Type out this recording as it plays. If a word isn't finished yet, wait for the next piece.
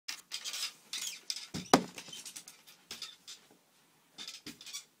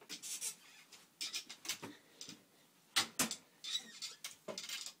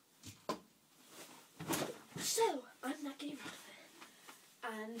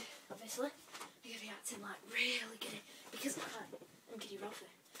obviously I'm going to be acting like really giddy because I'm ThatGiddyRolfey.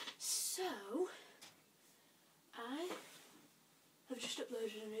 So I have just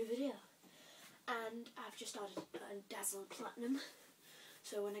uploaded a new video and I've just started on Dazzle Platinum.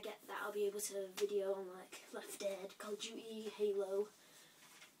 So when I get that, I'll be able to video on like Left Dead, Call of Duty, Halo,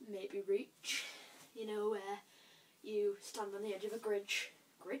 maybe Reach. You know, where you stand on the edge of a grid,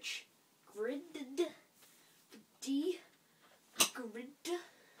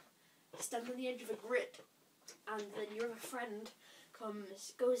 stand on the edge of a grid, and then your other friend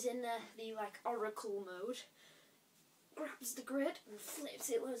goes in the like oracle mode, grabs the grid and flips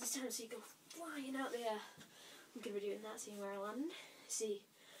it loads of times so you go flying out the air. I'm going to be doing that, seeing where I land,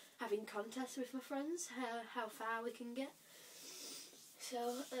 having contests with my friends, how far we can get. So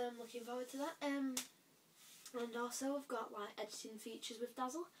I'm looking forward to that. And also I've got like editing features with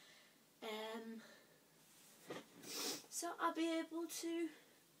Dazzle. So I'll be able to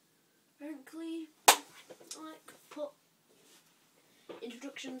frankly like put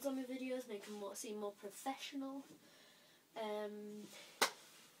introductions on my videos, make them seem more professional. And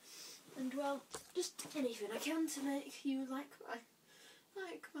well, just anything I can to make you like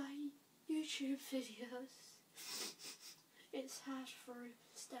my YouTube videos. It's hard for a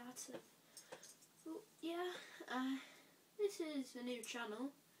starter. But yeah, this is a new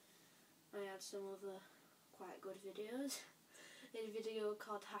channel. I had some other quite good videos. Did a video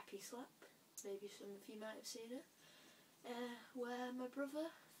called Happy Slap, maybe some of you might have seen it, where my brother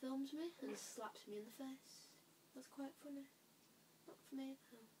films me and slaps me in the face. That's quite funny. Not for me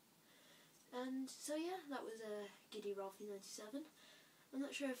though. And so yeah, that was ThatGiddyRolfey97. I'm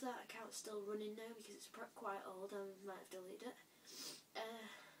not sure if that account's still running now because it's quite old and I might have deleted it.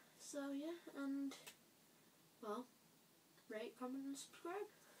 So yeah, and well, rate, comment and subscribe.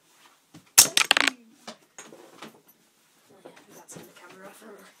 Thank you. Oh yeah, that's in the camera off,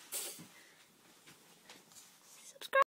 haven't I?